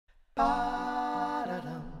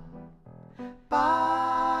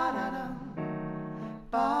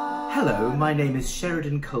Hello, my name is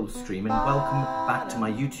Sheridan Coldstream and welcome back to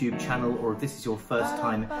my YouTube channel, or if this is your first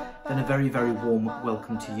time, then a very, very warm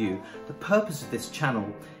welcome to you. The purpose of this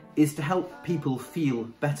channel is to help people feel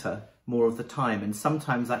better more of the time, and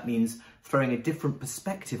sometimes that means throwing a different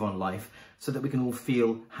perspective on life so that we can all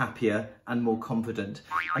feel happier and more confident.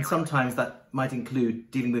 And sometimes that might include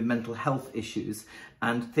dealing with mental health issues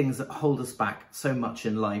and things that hold us back so much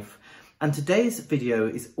in life. And today's video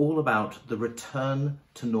is all about the return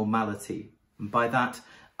to normality. And by that,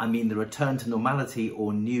 I mean the return to normality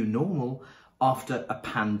or new normal after a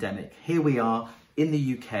pandemic. Here we are in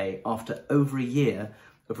the UK after over a year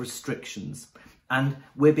of restrictions. And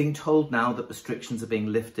we're being told now that restrictions are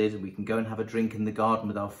being lifted and we can go and have a drink in the garden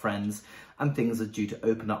with our friends, and things are due to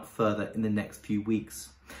open up further in the next few weeks.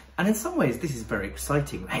 And in some ways, this is very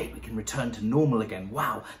exciting. Hey, we can return to normal again.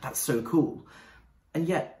 Wow, that's so cool. And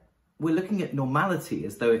yet, we're looking at normality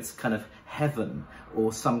as though it's kind of heaven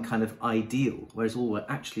or some kind of ideal, whereas all we're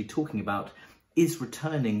actually talking about is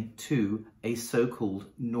returning to a so-called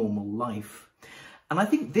normal life. And I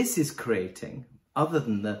think this is creating, other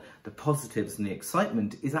than the positives and the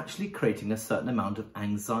excitement, is actually creating a certain amount of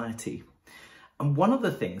anxiety. And one of the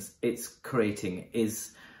things it's creating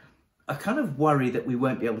is a kind of worry that we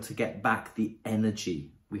won't be able to get back the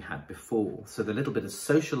energy we had before. So the little bit of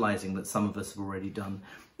socializing that some of us have already done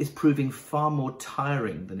is proving far more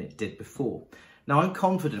tiring than it did before. Now, I'm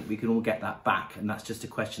confident we can all get that back, and that's just a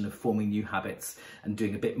question of forming new habits and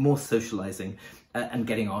doing a bit more socializing and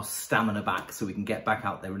getting our stamina back so we can get back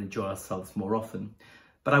out there and enjoy ourselves more often.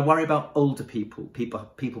 But I worry about older people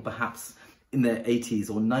perhaps in their 80s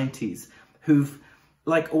or 90s who've,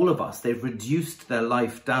 like all of us, they've reduced their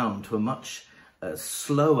life down to a much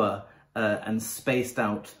slower and spaced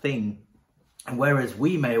out thing. And whereas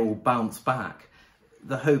we may all bounce back,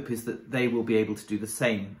 the hope is that they will be able to do the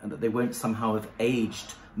same, and that they won't somehow have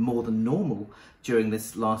aged more than normal during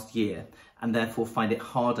this last year, and therefore find it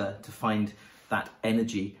harder to find that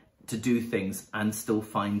energy to do things and still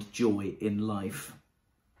find joy in life.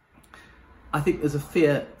 I think there's a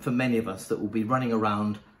fear for many of us that we'll be running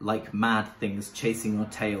around like mad things, chasing our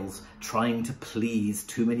tails, trying to please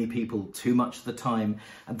too many people too much of the time.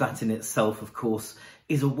 And that in itself, of course,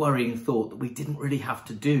 is a worrying thought that we didn't really have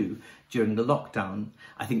to do during the lockdown.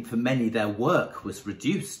 I think for many, their work was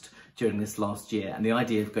reduced during this last year, and the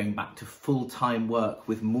idea of going back to full-time work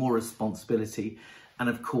with more responsibility and,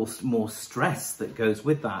 of course, more stress that goes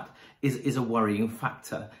with that is a worrying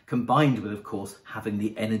factor, combined with, of course, having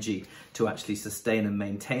the energy to actually sustain and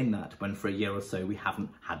maintain that when for a year or so we haven't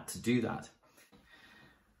had to do that.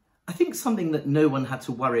 I think something that no one had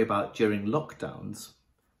to worry about during lockdowns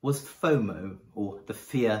was FOMO, or the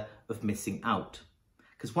fear of missing out.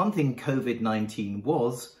 Because one thing COVID-19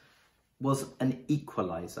 was an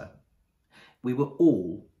equaliser. We were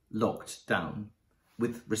all locked down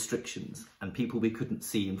with restrictions, and people we couldn't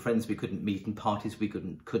see, and friends we couldn't meet, and parties we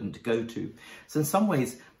couldn't go to. So in some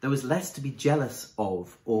ways, there was less to be jealous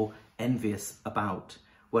of or envious about.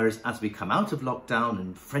 Whereas as we come out of lockdown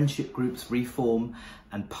and friendship groups reform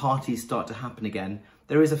and parties start to happen again,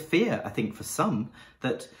 there is a fear, I think, for some,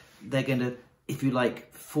 that they're going to, if you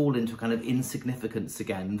like, fall into kind of insignificance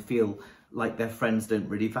again and feel like their friends don't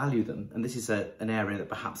really value them. And this is an area that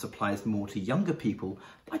perhaps applies more to younger people,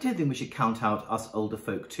 but I don't think we should count out us older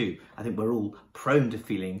folk too. I think we're all prone to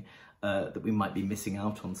feeling that we might be missing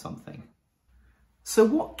out on something. So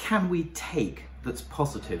what can we take that's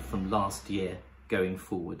positive from last year going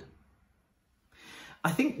forward?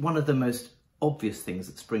 I think one of the most obvious things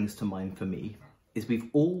that springs to mind for me is we've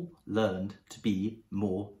all learned to be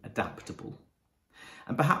more adaptable.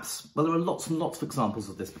 And perhaps, well, there are lots and lots of examples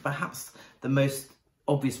of this, but perhaps the most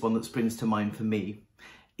obvious one that springs to mind for me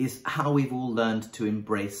is how we've all learned to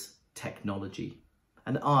embrace technology.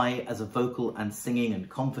 And I, as a vocal and singing and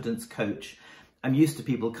confidence coach, I'm used to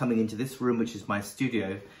people coming into this room, which is my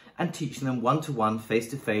studio, and teaching them one-to-one,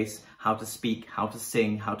 face-to-face, how to speak, how to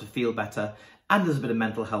sing, how to feel better. And there's a bit of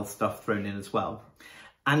mental health stuff thrown in as well.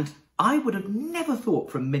 And I would have never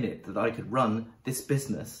thought for a minute that I could run this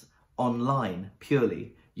business online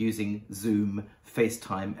purely using Zoom,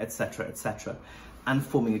 FaceTime, etc., and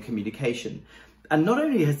forming a communication. And not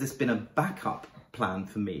only has this been a backup plan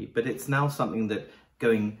for me, but it's now something that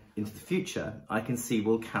going into the future, I can see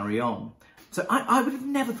will carry on. So I would have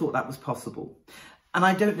never thought that was possible. And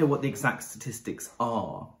I don't know what the exact statistics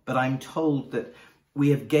are, but I'm told that we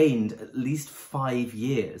have gained at least 5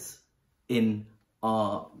 years in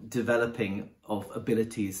our developing of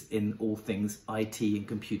abilities in all things IT and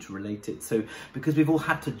computer related. So because we've all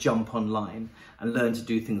had to jump online and learn to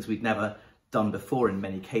do things we'd never done before in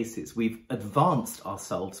many cases, we've advanced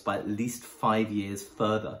ourselves by at least 5 years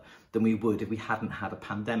further than we would if we hadn't had a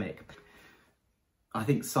pandemic. I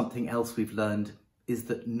think something else we've learned is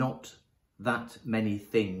that not that many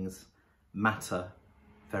things matter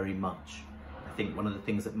very much. I think one of the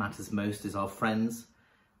things that matters most is our friends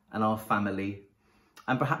and our family,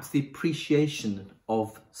 and perhaps the appreciation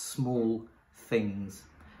of small things.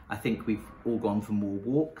 I think we've all gone for more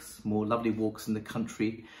walks, more lovely walks in the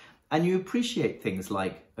country, and you appreciate things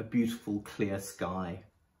like a beautiful clear sky,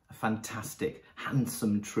 a fantastic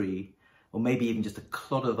handsome tree, or maybe even just a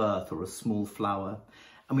clod of earth or a small flower.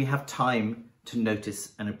 And we have time to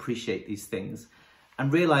notice and appreciate these things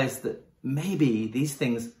and realise that maybe these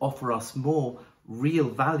things offer us more real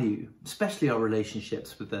value, especially our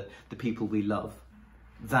relationships with the people we love,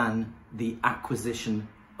 than the acquisition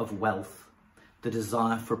of wealth, the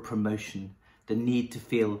desire for promotion, the need to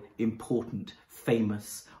feel important,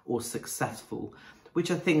 famous, or successful, which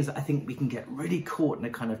are things that I think we can get really caught in a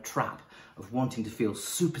kind of trap of wanting to feel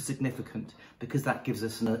super significant, because that gives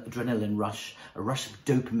us an adrenaline rush, a rush of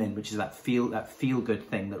dopamine, which is that feel-good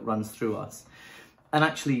thing that runs through us. And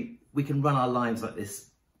actually, we can run our lives like this,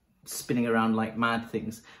 spinning around like mad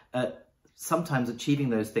things, sometimes achieving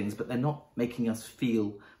those things, but they're not making us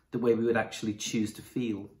feel the way we would actually choose to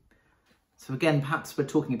feel. So again, perhaps we're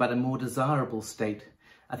talking about a more desirable state.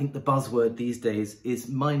 I think the buzzword these days is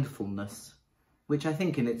mindfulness, which I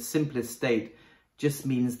think in its simplest state just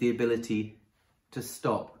means the ability to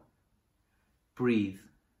stop, breathe,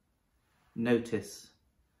 notice,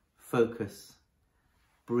 focus,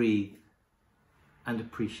 breathe, and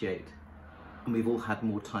appreciate. And we've all had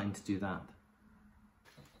more time to do that.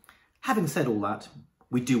 Having said all that,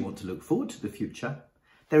 we do want to look forward to the future.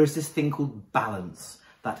 There is this thing called balance,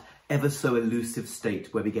 that ever so elusive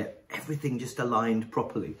state where we get everything just aligned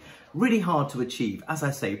properly. Really hard to achieve, as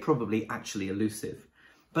I say, probably actually elusive.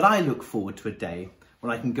 But I look forward to a day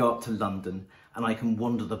when I can go up to London and I can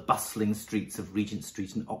wander the bustling streets of Regent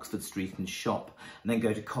Street and Oxford Street and shop, and then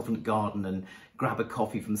go to Covent Garden and grab a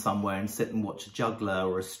coffee from somewhere and sit and watch a juggler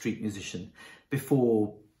or a street musician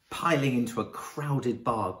before piling into a crowded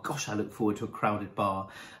bar. Gosh, I look forward to a crowded bar,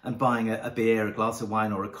 and buying a beer, a glass of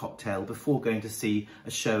wine or a cocktail before going to see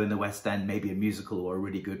a show in the West End, maybe a musical or a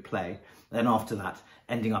really good play. Then after that,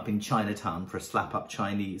 ending up in Chinatown for a slap-up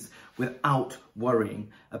Chinese without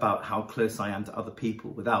worrying about how close I am to other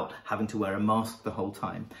people, without having to wear a mask the whole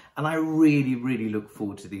time. And I really, really look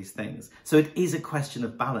forward to these things. So it is a question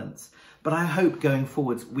of balance, but I hope going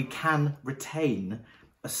forwards we can retain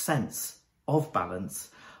a sense of balance,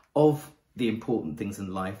 of the important things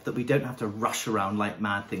in life, that we don't have to rush around like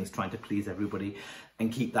mad things trying to please everybody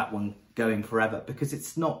and keep that one going forever, because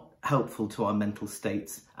it's not helpful to our mental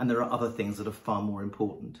states, and there are other things that are far more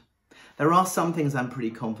important. There are some things I'm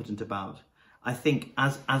pretty confident about. I think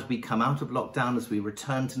as we come out of lockdown, as we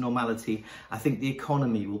return to normality, I think the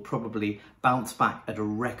economy will probably bounce back at a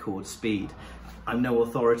record speed. I'm no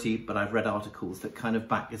authority, but I've read articles that kind of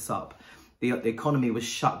back this up. The economy was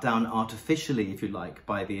shut down artificially, if you like,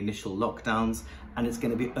 by the initial lockdowns, and it's going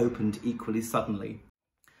to be opened equally suddenly.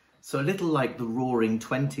 So a little like the roaring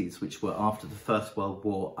 20s, which were after the First World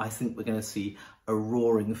War, I think we're going to see a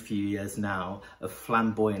roaring few years now of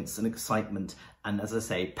flamboyance and excitement and, as I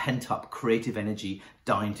say, pent-up creative energy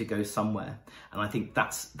dying to go somewhere. And I think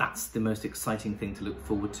that's the most exciting thing to look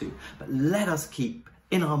forward to. But let us keep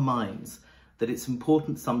in our minds that it's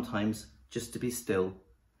important sometimes just to be still,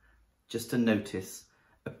 just to notice,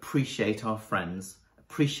 appreciate our friends,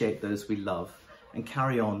 appreciate those we love, and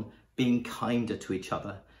carry on being kinder to each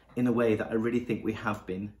other in a way that I really think we have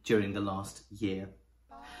been during the last year.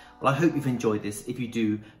 Well, I hope you've enjoyed this. If you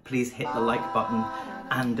do, please hit the like button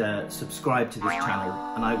and subscribe to this channel,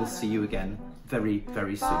 and I will see you again very,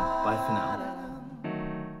 very soon. Bye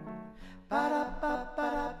for now.